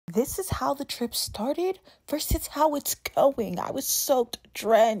This is how the trip started versus how it's going. I was soaked,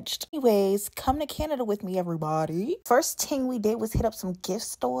 drenched. Anyways, come to Canada with me, everybody. First thing we did was hit up some gift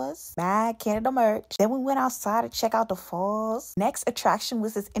stores, mad Canada merch. Then we went outside to check out the falls. Next attraction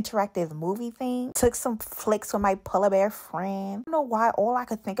was this interactive movie thing. Took some flicks with my polar bear friend. I don't know why all I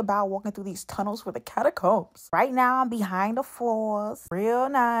could think about walking through these tunnels were the catacombs. Right now I'm behind the floors. Real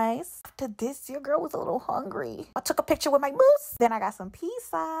nice. After this, your girl was a little hungry. I took a picture with my moose. Then I got some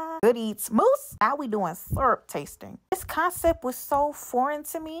pizza. Good eats moose. Now we doing syrup tasting. This concept was so foreign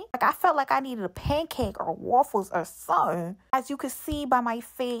to me. Like I felt like I needed a pancake or waffles or something. As you could see by my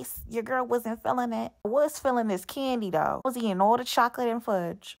face, your girl wasn't feeling it. I was feeling this candy though. I was eating all the chocolate and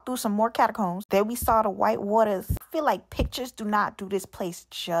fudge. Through some more catacombs. Then we saw the white waters. I feel like pictures do not do this place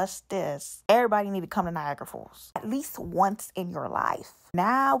justice. Everybody need to come to Niagara Falls. At least once in your life.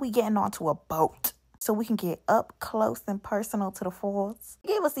 Now we getting onto a boat. So we can get up close and personal to the falls.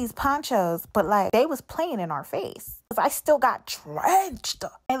 They gave us these ponchos, but like they was playing in our face. Cause I still got drenched.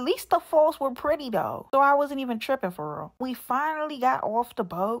 At least the falls were pretty though. So I wasn't even tripping for real. We finally got off the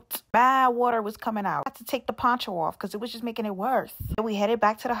boat. Bad water was coming out. I had to take the poncho off because it was just making it worse. Then we headed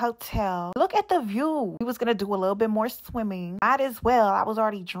back to the hotel. Look at the view. We was gonna do a little bit more swimming. Might as well. I was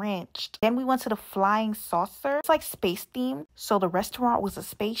already drenched. Then we went to the flying saucer. It's like space themed. So the restaurant was a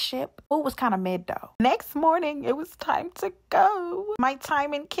spaceship. Food was kind of mid though. Next morning, it was time to go. My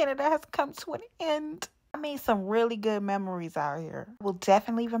time in Canada has come to an end. I made some really good memories out here. I will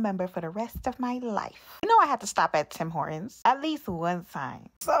definitely remember for the rest of my life. You know I had to stop at Tim Hortons at least one time.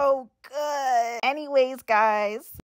 So good. Anyways, guys.